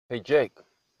Hey, Jake,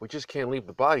 we just can't leave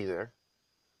the body there.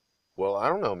 Well, I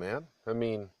don't know, man. I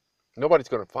mean, nobody's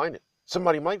going to find it.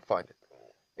 Somebody might find it.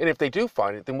 And if they do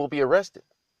find it, then we'll be arrested.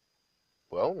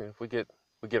 Well, I mean, if we get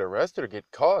arrested or get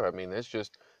caught, I mean, that's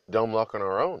just dumb luck on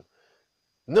our own.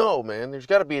 No, man, there's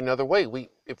got to be another way.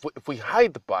 If we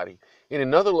hide the body in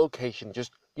another location,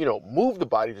 just, move the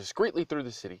body discreetly through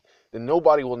the city, then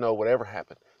nobody will know whatever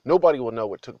happened. Nobody will know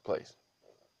what took place.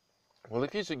 Well,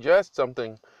 if you suggest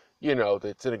something,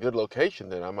 that's in a good location,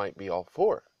 then I might be all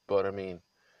for it. But I mean,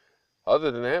 other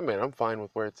than that, man, I'm fine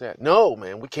with where it's at. No,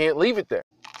 man, we can't leave it there.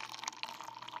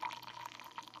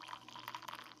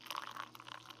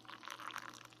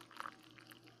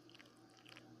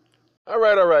 All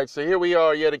right. So here we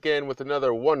are yet again with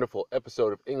another wonderful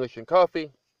episode of English and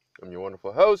Coffee. I'm your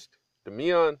wonderful host,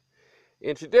 Demian.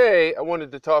 And today I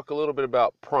wanted to talk a little bit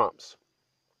about prompts.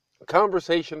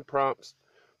 Conversation prompts,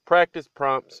 practice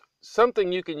prompts,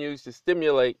 something you can use to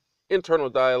stimulate internal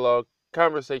dialogue,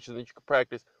 conversation that you can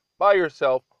practice by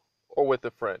yourself or with a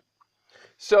friend.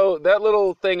 So that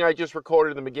little thing I just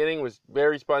recorded in the beginning was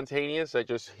very spontaneous. I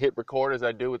just hit record as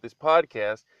I do with this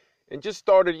podcast and just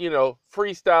started,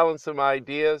 freestyling some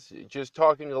ideas, just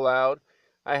talking aloud.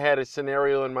 I had a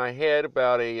scenario in my head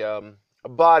about a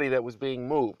body that was being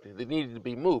moved, that needed to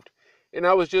be moved. And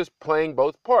I was just playing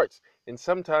both parts. And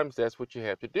sometimes that's what you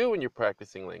have to do when you're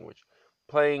practicing language.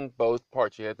 Playing both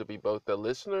parts. You have to be both the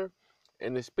listener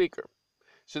and the speaker.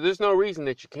 So there's no reason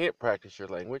that you can't practice your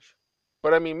language.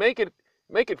 But I mean, make it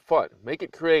fun. Make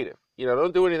it creative.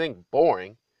 Don't do anything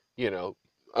boring.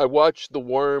 I watched the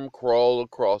worm crawl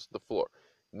across the floor.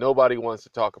 Nobody wants to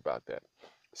talk about that.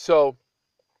 So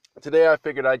today I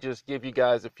figured I'd just give you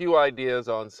guys a few ideas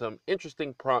on some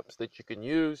interesting prompts that you can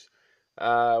use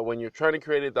when you're trying to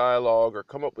create a dialogue or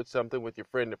come up with something with your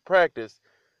friend to practice,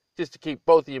 just to keep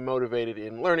both of you motivated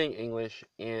in learning English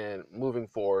and moving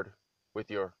forward with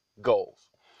your goals.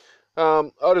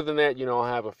 Other than that, I'll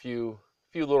have a few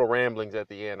little ramblings at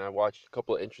the end. I watched a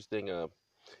couple of interesting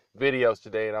videos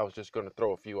today, and I was just going to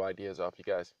throw a few ideas off you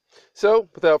guys. So,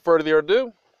 without further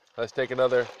ado, let's take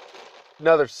another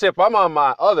sip. I'm on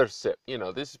my other sip.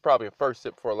 This is probably a first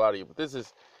sip for a lot of you, but this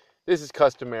is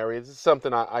customary. This is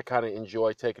something I kind of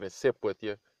enjoy taking a sip with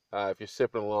you. If you're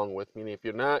sipping along with me, and if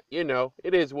you're not,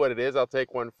 it is what it is. I'll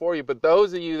take one for you. But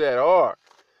those of you that are,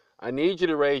 I need you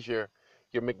to raise your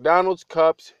McDonald's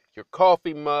cups, your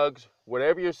coffee mugs,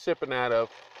 whatever you're sipping out of.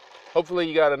 Hopefully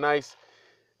you got a nice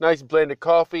blend of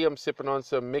coffee. I'm sipping on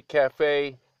some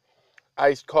McCafe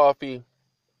iced coffee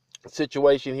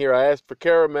situation here. I asked for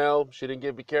caramel. She didn't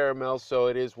give me caramel, so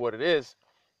it is what it is.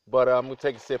 But I'm going to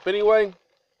take a sip anyway.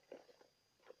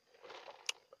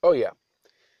 Oh, yeah.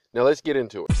 Now let's get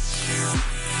into it.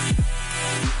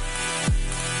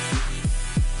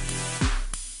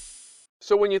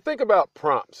 So when you think about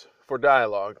prompts for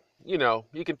dialogue, you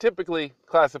can typically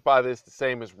classify this the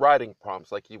same as writing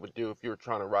prompts like you would do if you were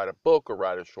trying to write a book or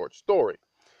write a short story.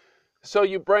 So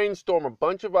you brainstorm a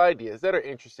bunch of ideas that are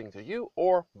interesting to you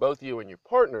or both you and your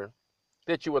partner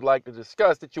that you would like to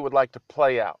discuss, that you would like to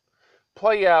play out.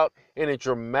 Play out in a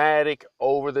dramatic,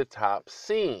 over-the-top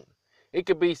scene. It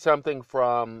could be something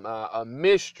from a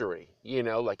mystery,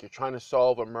 like you're trying to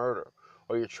solve a murder,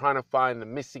 or you're trying to find the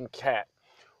missing cat,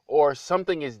 or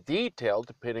something as detailed,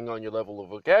 depending on your level of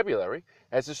vocabulary,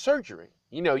 as a surgery.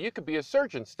 You could be a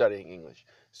surgeon studying English.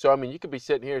 So, you could be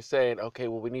sitting here saying, okay,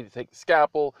 well, we need to take the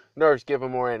scalpel, nurse, give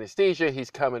him more anesthesia,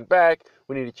 he's coming back,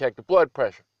 we need to check the blood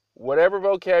pressure. Whatever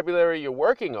vocabulary you're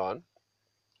working on,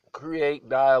 create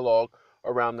dialogue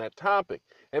around that topic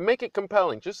and make it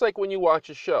compelling, just like when you watch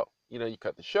a show. You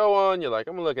cut the show on, you're like,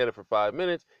 I'm going to look at it for 5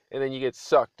 minutes, and then you get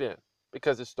sucked in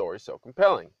because the story is so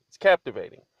compelling. It's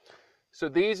captivating. So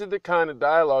these are the kind of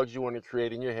dialogues you want to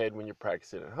create in your head when you're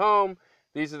practicing at home.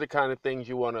 These are the kind of things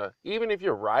you want to, even if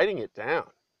you're writing it down,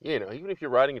 even if you're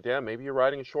writing it down, maybe you're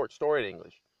writing a short story in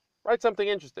English. Write something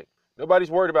interesting. Nobody's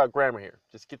worried about grammar here.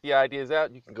 Just get the ideas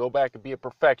out. You can go back and be a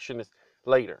perfectionist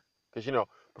later. Because,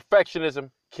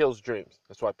 perfectionism kills dreams.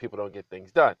 That's why people don't get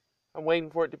things done. I'm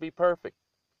waiting for it to be perfect.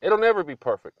 It'll never be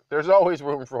perfect. There's always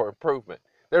room for improvement.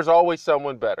 There's always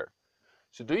someone better.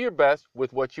 So do your best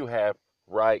with what you have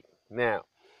right now.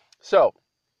 So,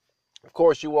 of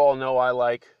course, you all know I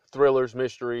like thrillers,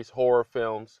 mysteries, horror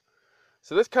films.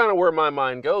 So that's kind of where my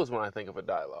mind goes when I think of a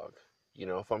dialogue.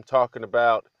 If I'm talking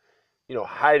about,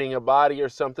 hiding a body or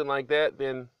something like that,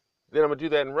 then I'm going to do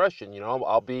that in Russian.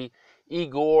 I'll be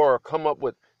Igor or come up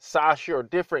with Sasha or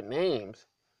different names,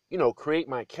 create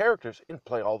my characters and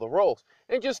play all the roles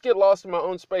and just get lost in my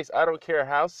own space. I don't care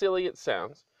how silly it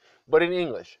sounds, but in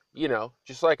English,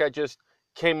 just like I just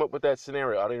came up with that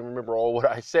scenario. I don't even remember all what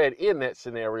I said in that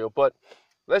scenario, but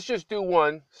let's just do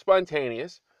one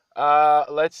spontaneous.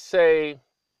 Let's say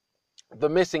the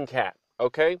missing cat.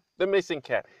 Okay, the missing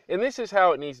cat. And this is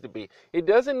how it needs to be. It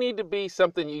doesn't need to be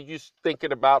something you just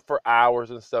thinking about for hours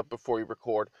and stuff before you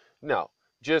record. No,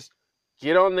 just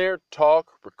get on there,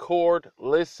 talk, record,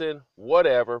 listen,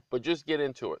 whatever, but just get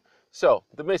into it. So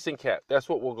the missing cat, that's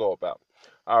what we'll go about.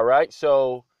 All right,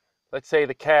 so let's say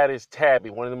the cat is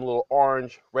Tabby, one of them little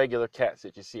orange regular cats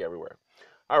that you see everywhere.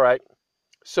 All right,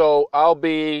 so I'll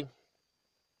be,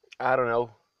 I don't know,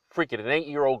 freaking an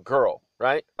 8-year-old girl,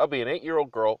 right? I'll be an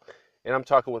 8-year-old girl, and I'm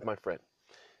talking with my friend.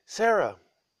 Sarah,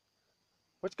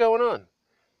 what's going on?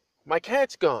 My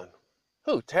cat's gone.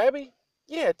 Who, Tabby?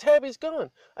 Yeah, Tabby's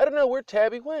gone. I don't know where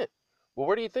Tabby went. Well,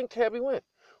 where do you think Tabby went?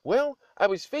 Well, I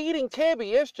was feeding Tabby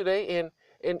yesterday,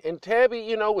 and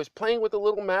Tabby, was playing with the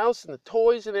little mouse and the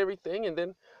toys and everything, and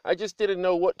then I just didn't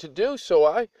know what to do, so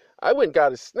I went and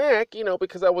got a snack,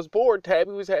 because I was bored.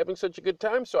 Tabby was having such a good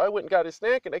time, so I went and got a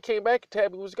snack, and I came back, and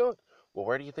Tabby was gone. Well,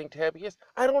 where do you think Tabby is?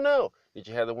 I don't know. Did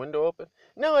you have the window open?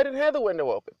 No, I didn't have the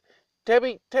window open.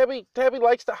 Tabby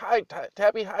likes to hide.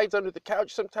 Tabby hides under the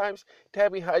couch sometimes.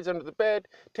 Tabby hides under the bed.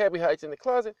 Tabby hides in the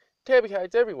closet. Tabby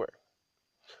hides everywhere.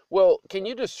 Well, can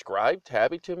you describe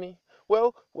Tabby to me?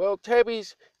 Well,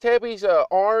 Tabby's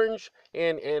orange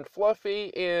and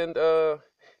fluffy, and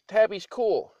Tabby's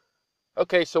cool.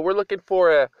 Okay, so we're looking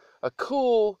for a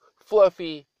cool,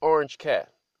 fluffy orange cat.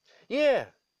 Yeah,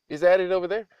 is that it over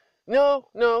there? No,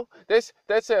 that's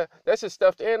a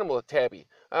stuffed animal, Tabby.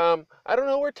 I don't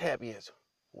know where Tabby is.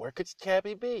 Where could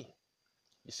Tabby be?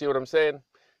 You see what I'm saying?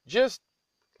 Just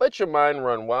let your mind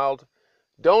run wild.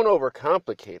 Don't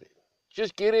overcomplicate it.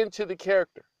 Just get into the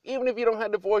character. Even if you don't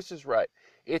have the voices right,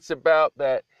 it's about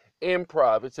that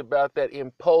improv. It's about that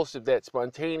impulsive, that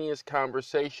spontaneous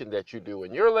conversation that you do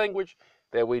in your language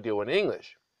that we do in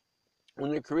English.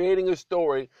 When you're creating a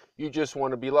story, you just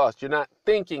want to be lost. You're not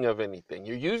thinking of anything.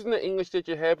 You're using the English that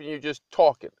you have and you're just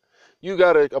talking. You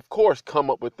got to, of course, come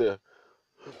up with the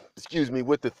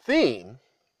theme.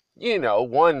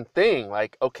 One thing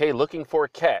like, okay, looking for a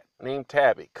cat named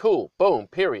Tabby. Cool. Boom.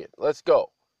 Period. Let's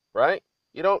go. Right?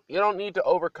 You don't need to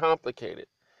overcomplicate it.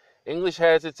 English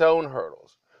has its own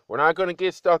hurdles. We're not going to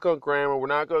get stuck on grammar. We're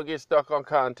not going to get stuck on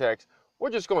context. We're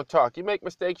just going to talk. You make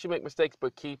mistakes,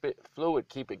 but keep it fluid,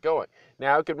 keep it going.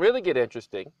 Now, it can really get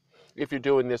interesting if you're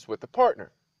doing this with the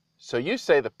partner. So you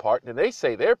say the part, and they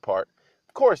say their part.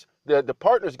 Of course, the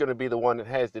partner is going to be the one that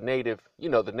has the native,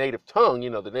 the native tongue,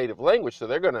 the native language. So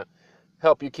they're going to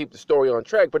help you keep the story on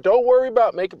track. But don't worry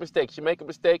about making mistakes. You make a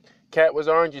mistake, cat was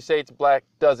orange, you say it's black,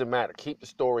 doesn't matter. Keep the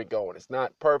story going. It's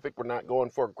not perfect. We're not going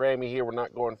for a Grammy here. We're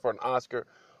not going for an Oscar.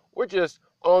 We're just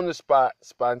on the spot,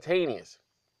 spontaneous.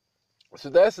 So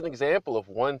that's an example of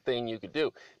one thing you could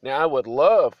do. Now, I would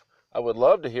love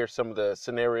to hear some of the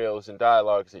scenarios and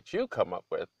dialogues that you come up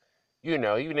with.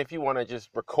 Even if you want to just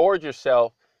record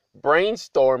yourself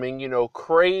brainstorming,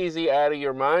 crazy out of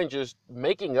your mind, just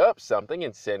making up something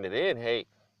and send it in. Hey,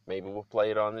 maybe we'll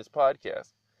play it on this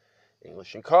podcast.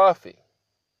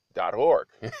 EnglishandCoffee.org.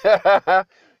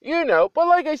 But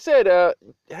like I said,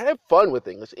 have fun with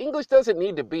English. English doesn't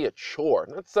need to be a chore.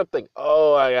 Not something,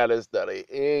 I got to study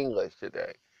English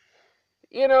today.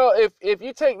 If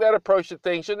you take that approach to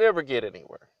things, you'll never get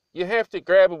anywhere. You have to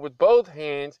grab it with both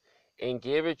hands and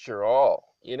give it your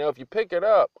all. If you pick it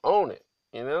up, own it.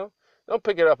 Don't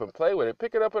pick it up and play with it.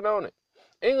 Pick it up and own it.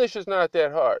 English is not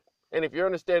that hard. And if you're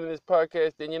understanding this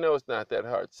podcast, then it's not that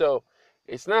hard. So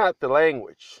it's not the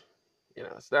language.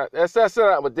 It's not. That's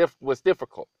not what's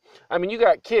difficult. I mean, you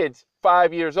got kids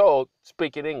 5 years old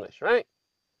speaking English, right?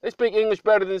 They speak English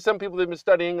better than some people that have been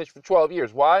studying English for 12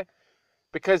 years. Why?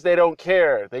 Because they don't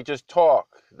care. They just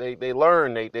talk. They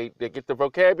learn. They get the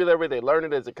vocabulary. They learn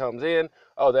it as it comes in.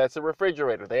 Oh, that's a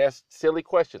refrigerator. They ask silly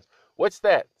questions. What's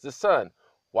that? It's the sun.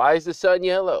 Why is the sun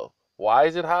yellow? Why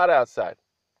is it hot outside?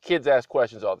 Kids ask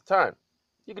questions all the time.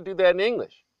 You can do that in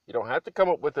English. You don't have to come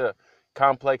up with a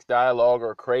complex dialogue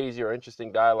or a crazy or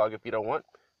interesting dialogue if you don't want.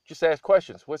 Just ask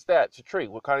questions. What's that? It's a tree.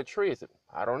 What kind of tree is it?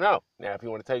 I don't know. Now, if you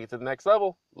want to take it to the next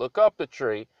level, look up the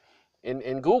tree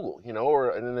in Google,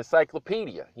 or in an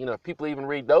encyclopedia. If people even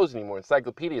read those anymore.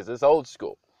 Encyclopedias, it's old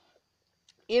school.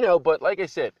 But like I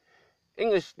said,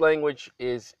 English language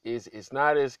is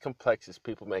not as complex as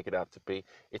people make it out to be.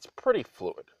 It's pretty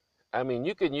fluid. I mean,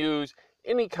 you can use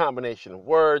any combination of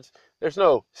words. There's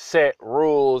no set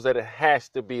rules that it has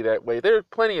to be that way. There's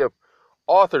plenty of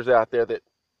authors out there that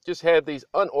just have these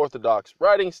unorthodox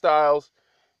writing styles,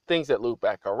 things that loop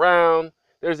back around.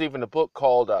 There's even a book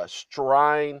called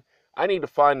Strine. I need to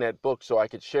find that book so I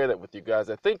could share that with you guys.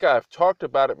 I think I've talked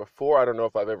about it before. I don't know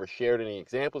if I've ever shared any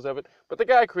examples of it, but the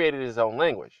guy created his own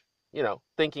language.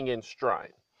 thinking in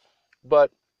stride.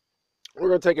 But we're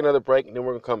going to take another break, and then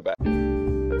we're going to come back.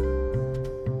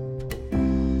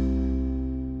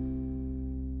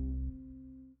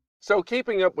 So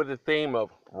keeping up with the theme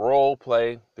of role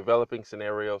play, developing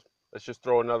scenarios, let's just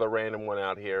throw another random one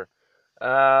out here.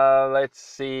 Let's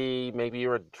see, maybe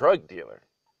you're a drug dealer.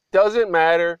 Doesn't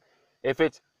matter if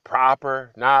it's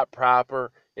proper, not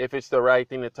proper, if it's the right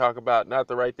thing to talk about, not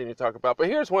the right thing to talk about. But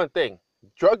here's one thing.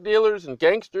 Drug dealers and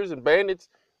gangsters and bandits,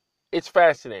 it's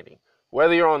fascinating.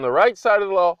 Whether you're on the right side of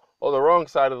the law or the wrong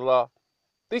side of the law,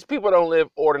 these people don't live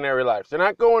ordinary lives. They're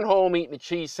not going home eating a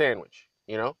cheese sandwich,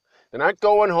 They're not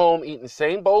going home eating the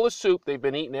same bowl of soup they've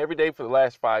been eating every day for the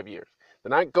last 5 years. They're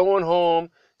not going home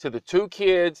to the 2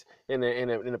 kids and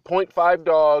the .5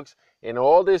 dogs and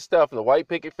all this stuff and the white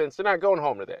picket fence. They're not going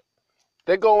home to that.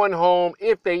 They're going home,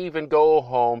 if they even go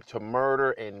home, to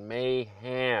murder and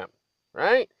mayhem,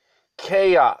 right?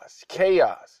 Chaos.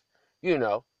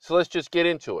 So let's just get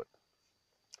into it.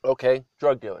 Okay,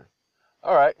 drug dealer.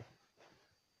 All right.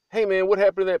 Hey, man, what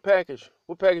happened to that package?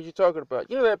 What package you talking about?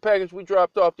 That package we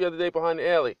dropped off the other day behind the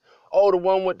alley. Oh, the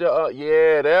one with the,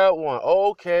 yeah, that one.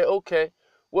 Okay.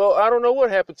 Well, I don't know what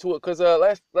happened to it because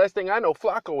last thing I know,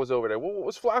 Flacco was over there. What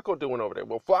was Flacco doing over there?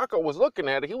 Well, Flacco was looking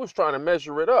at it. He was trying to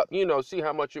measure it up, see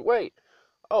how much it weighed.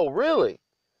 Oh, really?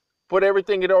 But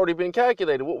everything had already been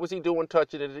calculated. What was he doing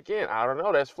touching it again? I don't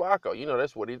know. That's Flacco.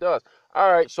 That's what he does.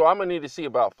 All right, so I'm going to need to see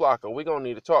about Flacco. We're going to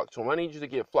need to talk to him. I need you to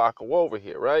get Flacco over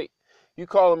here, right? You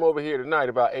call him over here tonight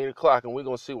about 8 o'clock, and we're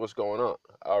going to see what's going on.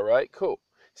 All right, cool.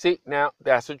 See, now,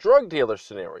 that's a drug dealer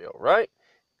scenario, right?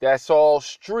 That's all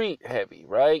street heavy,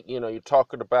 right? You're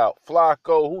talking about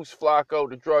Flacco, who's Flacco,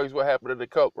 the drugs, what happened to the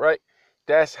coke, right?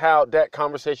 That's how that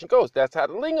conversation goes. That's how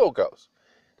the lingo goes.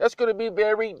 That's going to be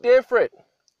very different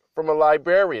from a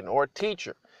librarian or a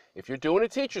teacher. If you're doing a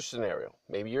teacher scenario,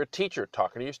 maybe you're a teacher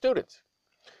talking to your students.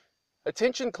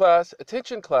 Attention class,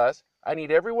 I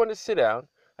need everyone to sit down.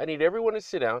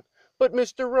 But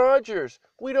Mr. Rogers,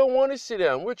 we don't want to sit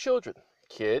down. We're children.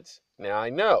 Kids, now I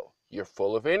know you're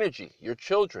full of energy. You're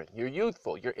children. You're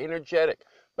youthful. You're energetic.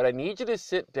 But I need you to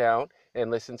sit down and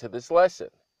listen to this lesson.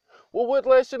 Well, what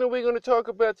lesson are we going to talk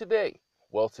about today?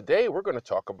 Well, today we're going to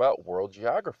talk about world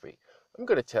geography. I'm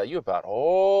going to tell you about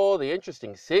all the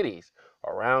interesting cities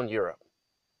around Europe.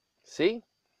 See?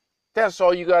 That's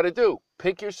all you got to do.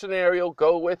 Pick your scenario,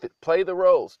 go with it, play the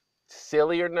roles.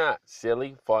 Silly or not,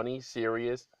 silly, funny,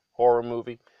 serious, horror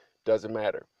movie, doesn't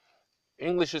matter.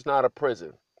 English is not a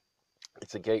prison.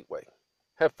 It's a gateway.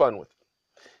 Have fun with it.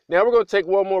 Now we're going to take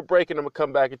one more break, and I'm going to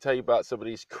come back and tell you about some of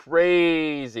these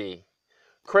crazy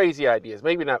ideas.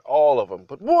 Maybe not all of them,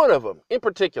 but one of them in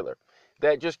particular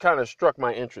that just kind of struck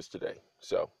my interest today.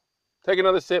 So take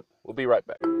another sip. We'll be right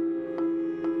back.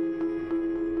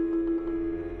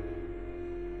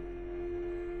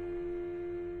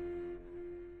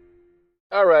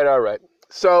 All right.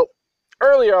 So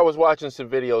earlier I was watching some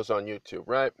videos on YouTube,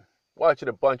 right? Watching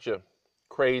a bunch of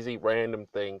crazy random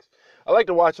things. I like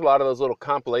to watch a lot of those little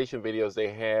compilation videos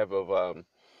they have of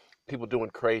people doing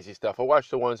crazy stuff. I watch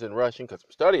the ones in Russian because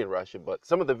I'm studying Russian, but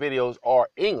some of the videos are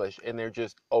English and they're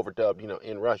just overdubbed,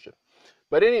 in Russian.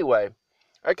 But anyway,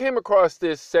 I came across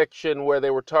this section where they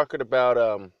were talking about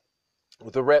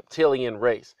the reptilian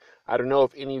race. I don't know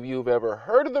if any of you have ever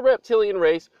heard of the reptilian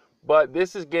race, but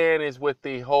this again is with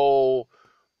the whole,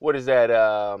 what is that,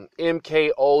 MK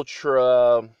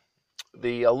Ultra,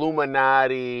 the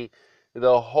Illuminati,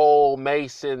 the whole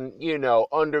Mason,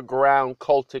 underground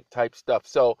cultic type stuff.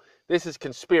 So this is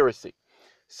conspiracy.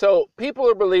 So people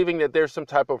are believing that there's some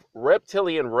type of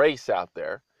reptilian race out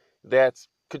there that's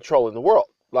controlling the world.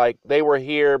 Like they were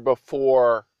here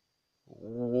before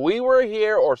we were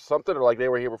here or something, or like they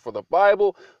were here before the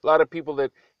Bible. A lot of people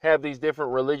that have these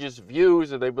different religious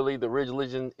views, or they believe the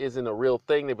religion isn't a real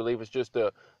thing. They believe it's just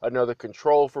another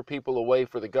control for people, a way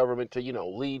for the government to,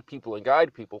 lead people and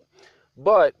guide people.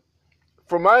 But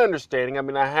from my understanding,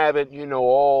 I haven't,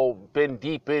 all been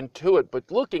deep into it,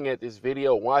 but looking at this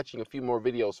video, watching a few more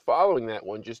videos following that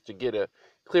one just to get a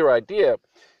clear idea.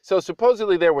 So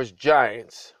supposedly there was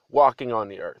giants walking on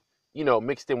the earth,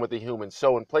 mixed in with the humans.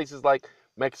 So in places like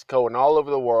Mexico and all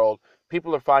over the world,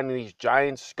 people are finding these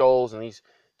giant skulls and these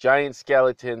giant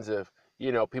skeletons of,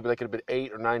 people that could have been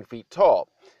 8 or 9 feet tall.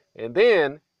 And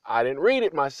then, I didn't read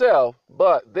it myself,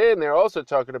 but then they're also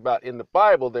talking about in the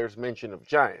Bible, there's mention of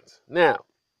giants. Now,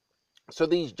 so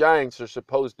these giants are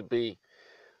supposed to be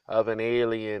of an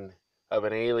alien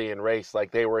race,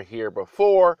 like they were here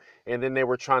before, and then they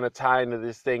were trying to tie into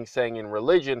this thing saying in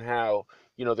religion how,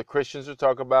 the Christians are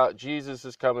talking about Jesus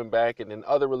is coming back, and then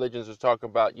other religions are talking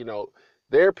about,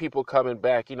 their people coming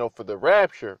back, for the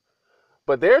rapture.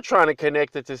 But they're trying to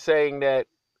connect it to saying that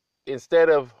instead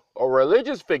of a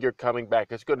religious figure coming back,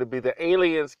 it's going to be the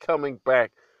aliens coming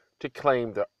back to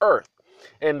claim the earth.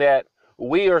 And that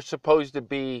we are supposed to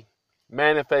be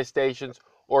manifestations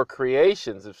or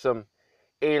creations of some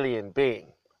alien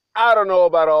being. I don't know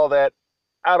about all that.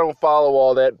 I don't follow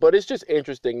all that, but it's just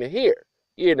interesting to hear.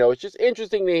 It's just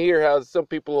interesting to hear how some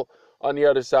people on the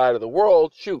other side of the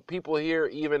world, people here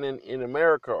even in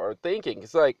America are thinking.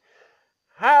 It's like,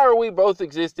 how are we both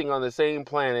existing on the same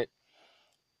planet?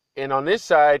 And on this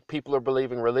side, people are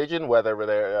believing religion, whether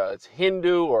it's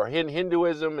Hindu or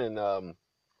Hinduism and,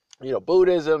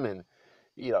 Buddhism and,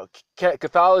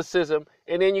 Catholicism.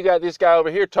 And then you got this guy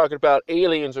over here talking about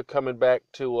aliens are coming back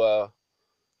to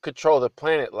control the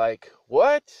planet. Like,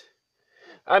 what?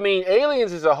 I mean,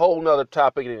 aliens is a whole nother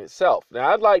topic in itself.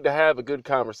 Now, I'd like to have a good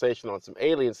conversation on some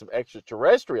aliens, some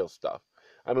extraterrestrial stuff.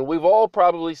 I mean, we've all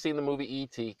probably seen the movie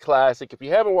E.T., classic. If you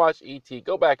haven't watched E.T.,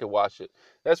 go back and watch it.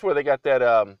 That's where they got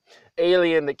that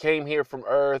alien that came here from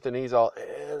Earth, and he's all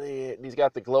alien. And he's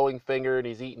got the glowing finger, and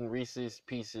he's eating Reese's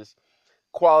Pieces.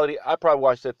 Quality. I probably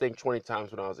watched that thing 20 times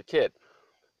when I was a kid.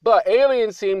 But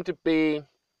aliens seem to be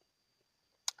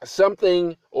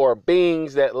something or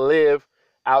beings that live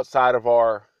outside of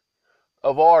our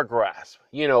grasp,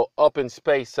 up in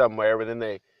space somewhere, but then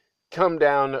they come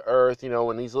down to Earth,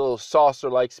 in these little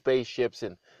saucer-like spaceships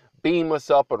and beam us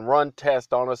up and run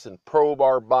tests on us and probe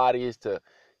our bodies to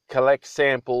collect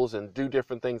samples and do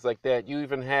different things like that. You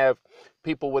even have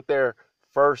people with their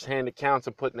first-hand accounts,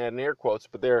 I'm putting that in air quotes,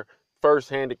 but their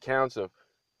first-hand accounts of,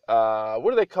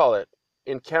 what do they call it?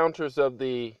 Encounters of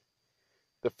the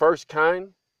first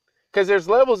kind? Because there's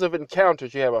levels of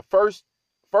encounters. You have a first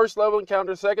level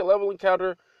encounter, second level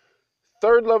encounter,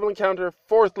 third level encounter,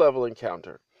 fourth level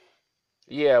encounter.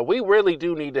 Yeah, we really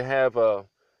do need to have one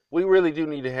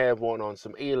on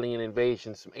some alien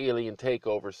invasion, some alien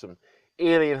takeover, some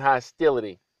alien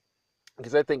hostility.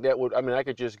 Because I think that I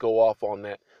could just go off on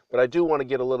that. But I do want to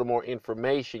get a little more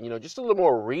information, just a little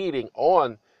more reading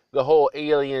on the whole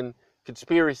alien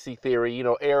conspiracy theory,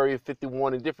 Area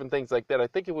 51 and different things like that. I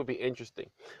think it would be interesting.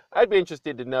 I'd be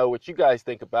interested to know what you guys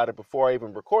think about it before I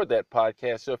even record that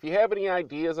podcast. So if you have any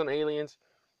ideas on aliens,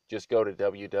 just go to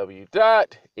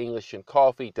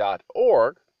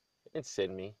www.englishandcoffee.org and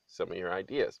send me some of your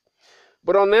ideas.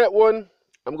 But on that one,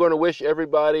 I'm going to wish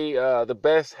everybody the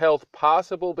best health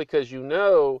possible because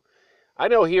I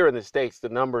know here in the States, the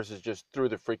numbers is just through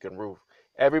the freaking roof.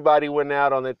 Everybody went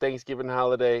out on their Thanksgiving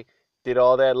holiday, did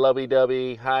all that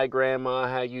lovey-dovey, hi grandma,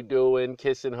 how you doing,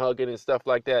 kissing, hugging, and stuff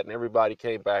like that, and everybody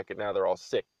came back, and now they're all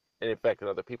sick and infecting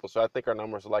other people. So I think our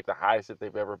numbers are like the highest that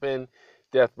they've ever been.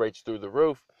 Death rates through the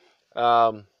roof.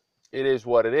 It is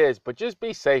what it is, but just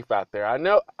be safe out there. I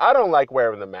know I don't like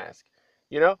wearing the mask,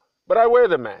 but I wear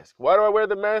the mask. Why do I wear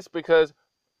the mask? Because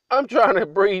I'm trying to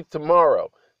breathe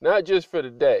tomorrow, not just for the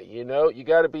day, You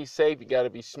got to be safe. You got to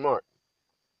be smart.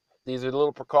 These are the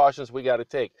little precautions we got to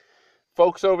take.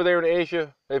 Folks over there in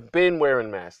Asia have been wearing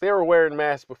masks. They were wearing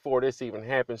masks before this even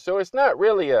happened. So it's not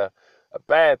really a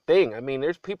bad thing. I mean,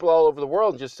 there's people all over the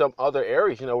world in just some other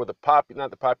areas, where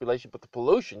not the population, but the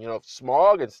pollution,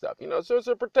 smog and stuff, So it's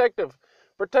a protective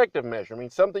measure. I mean,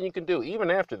 something you can do even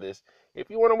after this. If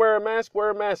you want to wear a mask,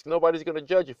 wear a mask. Nobody's going to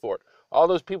judge you for it. All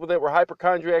those people that were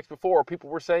hypochondriacs before, or people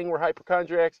were saying were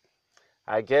hypochondriacs,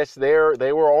 I guess they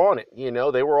were on it,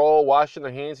 They were all washing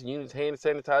their hands and using hand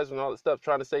sanitizer and all that stuff,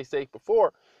 trying to stay safe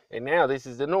before. And now this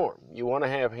is the norm. You want to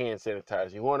have hand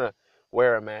sanitizer. You want to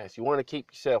wear a mask. You want to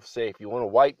keep yourself safe. You want to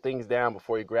wipe things down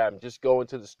before you grab them. Just go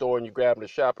into the store and you grab the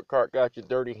shopping cart, got your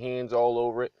dirty hands all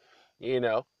over it.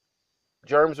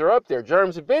 Germs are up there.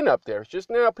 Germs have been up there. It's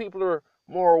just now people are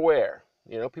more aware.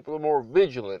 People are more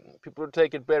vigilant. People are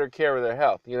taking better care of their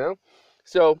health,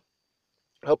 So,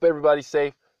 hope everybody's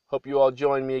safe. Hope you all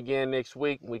join me again next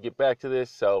week when we get back to this.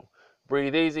 So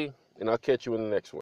breathe easy, and I'll catch you in the next one.